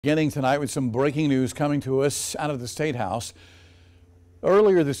Beginning tonight with some breaking news coming to us out of the State House.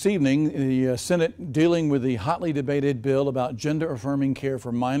 Earlier this evening, the Senate dealing with the hotly debated bill about gender-affirming care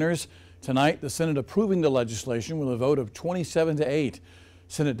for minors. Tonight, the Senate approving the legislation with a vote of 27-8.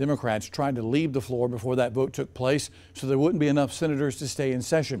 Senate Democrats tried to leave the floor before that vote took place so there wouldn't be enough senators to stay in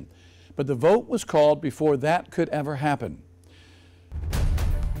session. But the vote was called before that could ever happen.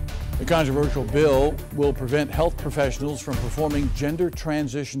 The controversial bill will prevent health professionals from performing gender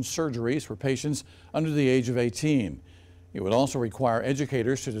transition surgeries for patients under the age of 18. It would also require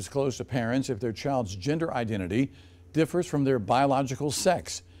educators to disclose to parents if their child's gender identity differs from their biological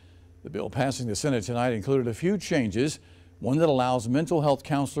sex. The bill passing the Senate tonight included a few changes, one that allows mental health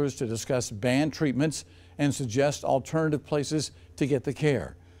counselors to discuss banned treatments and suggest alternative places to get the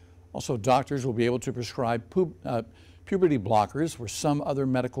care. Also, doctors will be able to prescribe puberty blockers for some other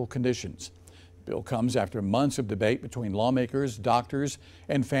medical conditions. The bill comes after months of debate between lawmakers, doctors,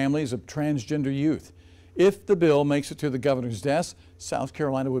 and families of transgender youth. If the bill makes it to the governor's desk, South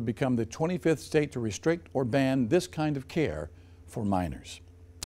Carolina would become the 25th state to restrict or ban this kind of care for minors.